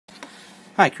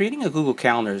Hi, creating a Google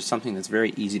Calendar is something that's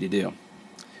very easy to do.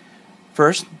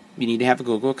 First, you need to have a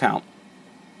Google account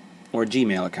or a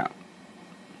Gmail account.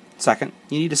 Second,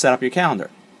 you need to set up your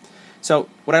calendar. So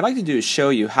what I'd like to do is show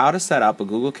you how to set up a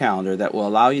Google Calendar that will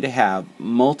allow you to have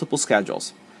multiple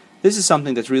schedules. This is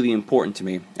something that's really important to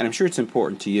me, and I'm sure it's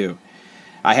important to you.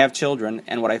 I have children,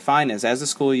 and what I find is as the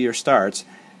school year starts,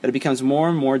 that it becomes more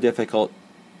and more difficult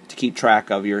to keep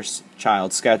track of your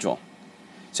child's schedule.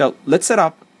 So let's set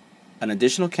up an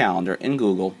additional calendar in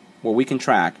Google where we can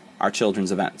track our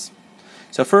children's events.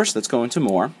 So first, let's go into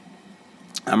More.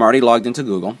 I'm already logged into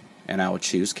Google, and I will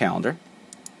choose Calendar.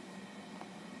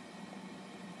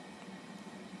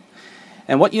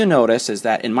 And what you notice is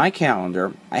that in my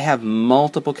calendar, I have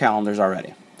multiple calendars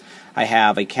already. I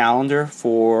have a calendar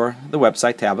for the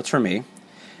website Tablets for Me.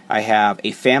 I have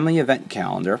a family event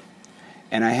calendar,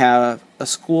 and I have a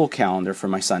school calendar for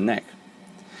my son Nick.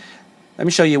 Let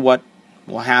me show you what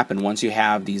will happen once you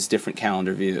have these different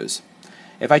calendar views.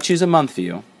 If I choose a month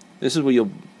view, this is where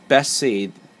you'll best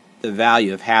see the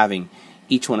value of having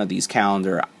each one of these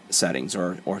calendar settings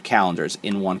or calendars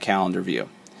in one calendar view.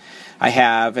 I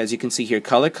have, as you can see here,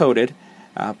 color-coded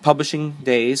publishing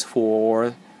days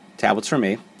for Tablets for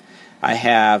Me. I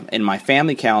have, in my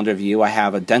family calendar view, I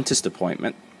have a dentist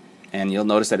appointment, and you'll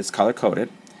notice that it's color-coded,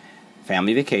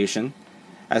 family vacation,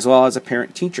 as well as a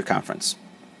parent-teacher conference.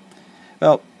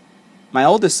 Well, my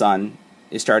oldest son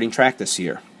is starting track this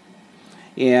year,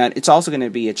 and it's also going to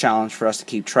be a challenge for us to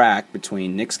keep track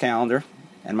between Nick's calendar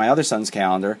and my other son's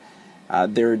calendar.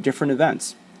 There are different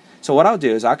events. So what I'll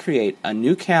do is I'll create a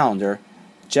new calendar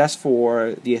just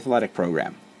for the athletic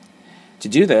program. To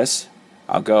do this,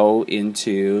 I'll go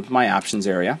into my options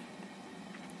area,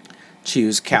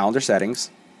 choose calendar settings,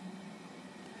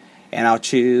 and I'll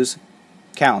choose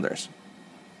calendars.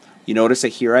 You notice that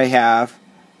here I have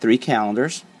 3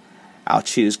 calendars. I'll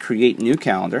choose create new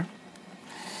calendar,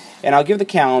 and I'll give the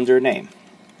calendar a name.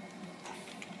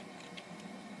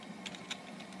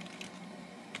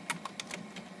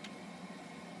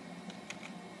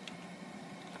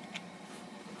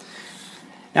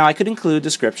 Now I could include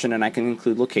description and I can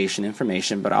include location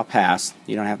information, but I'll pass.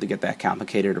 You don't have to get that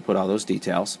complicated or put all those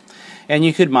details. And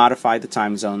you could modify the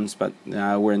time zones, but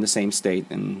we're in the same state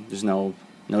and there's no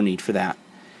need for that.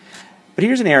 But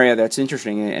here's an area that's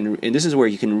interesting, and this is where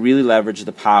you can really leverage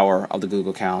the power of the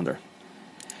Google Calendar.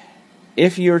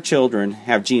 If your children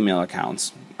have Gmail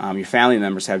accounts, your family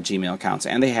members have Gmail accounts,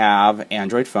 and they have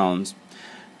Android phones,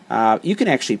 you can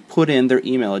actually put in their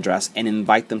email address and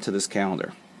invite them to this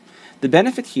calendar. The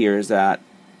benefit here is that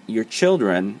your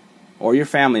children or your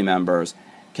family members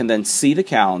can then see the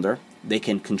calendar, they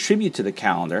can contribute to the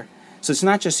calendar, so it's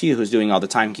not just you who's doing all the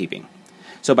timekeeping.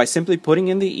 So by simply putting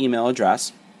in the email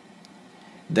address,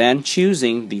 then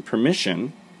choosing the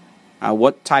permission,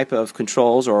 what type of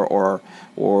controls or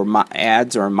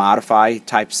adds or modify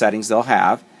type settings they'll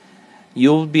have,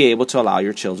 you'll be able to allow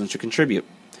your children to contribute.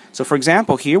 So for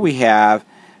example, here we have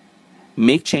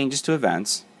make changes to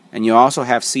events, and you also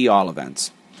have see all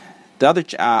events. The other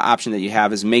option that you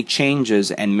have is make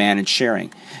changes and manage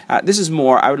sharing. This is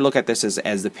more, I would look at this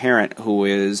as the parent who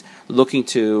is looking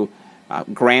to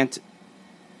grant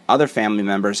other family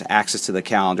members access to the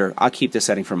calendar. I'll keep this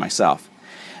setting for myself.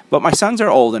 But my sons are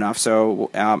old enough, so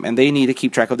and they need to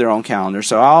keep track of their own calendar,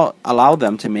 so I'll allow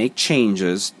them to make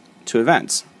changes to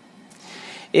events.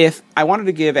 If I wanted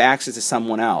to give access to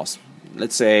someone else,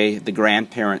 let's say the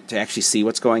grandparent, to actually see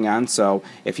what's going on, so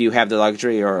if you have the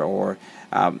luxury or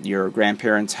your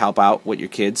grandparents help out with your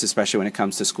kids, especially when it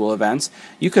comes to school events,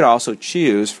 you could also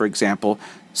choose, for example,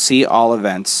 see all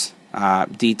events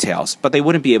details, but they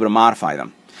wouldn't be able to modify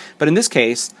them. But in this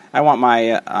case, I want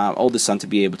my oldest son to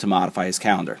be able to modify his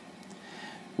calendar.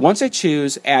 Once I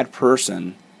choose Add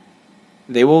Person,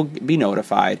 they will be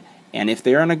notified, and if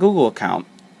they're on a Google account,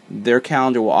 their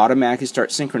calendar will automatically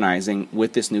start synchronizing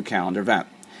with this new calendar event.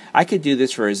 I could do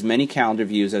this for as many calendar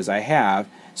views as I have,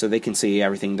 so they can see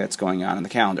everything that's going on in the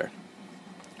calendar.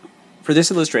 For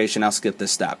this illustration, I'll skip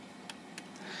this step.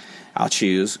 I'll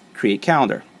choose Create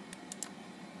Calendar.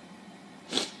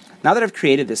 Now that I've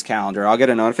created this calendar, I'll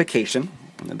get a notification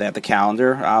that the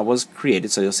calendar was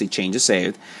created, so you'll see changes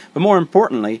saved. But more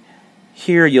importantly,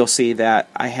 here you'll see that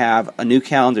I have a new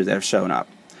calendar that has shown up.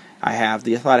 I have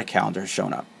the athletic calendar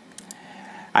shown up.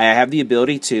 I have the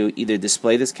ability to either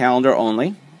display this calendar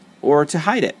only or to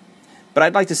hide it. But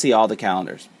I'd like to see all the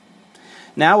calendars.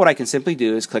 Now what I can simply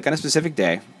do is click on a specific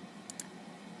day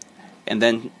and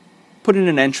then put in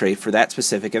an entry for that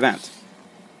specific event.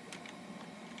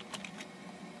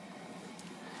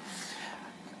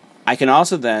 I can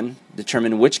also then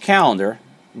determine which calendar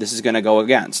this is going to go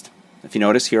against. If you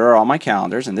notice, here are all my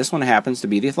calendars, and this one happens to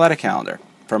be the athletic calendar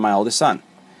for my oldest son.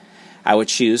 I would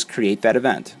choose Create That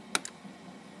Event.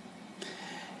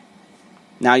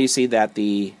 Now you see that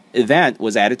the event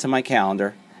was added to my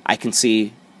calendar. I can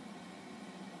see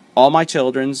all my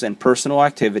children's and personal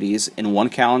activities in one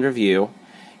calendar view.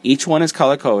 Each one is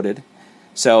color-coded,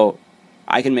 so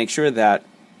I can make sure that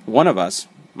one of us,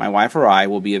 my wife or I,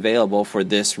 will be available for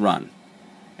this run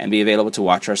and be available to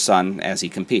watch our son as he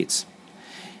competes.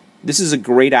 This is a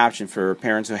great option for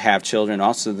parents who have children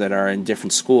also that are in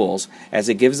different schools, as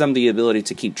it gives them the ability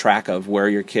to keep track of where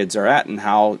your kids are at and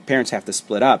how parents have to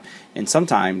split up, and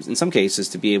sometimes, in some cases,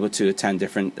 to be able to attend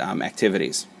different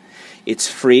activities. It's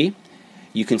free.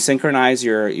 You can synchronize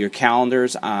your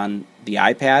calendars on the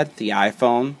iPad, the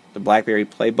iPhone, the BlackBerry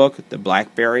Playbook, the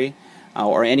BlackBerry,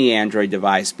 or any Android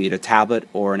device, be it a tablet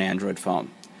or an Android phone.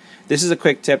 This is a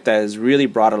quick tip that has really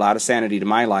brought a lot of sanity to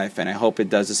my life, and I hope it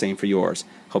does the same for yours.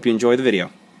 Hope you enjoy the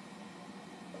video.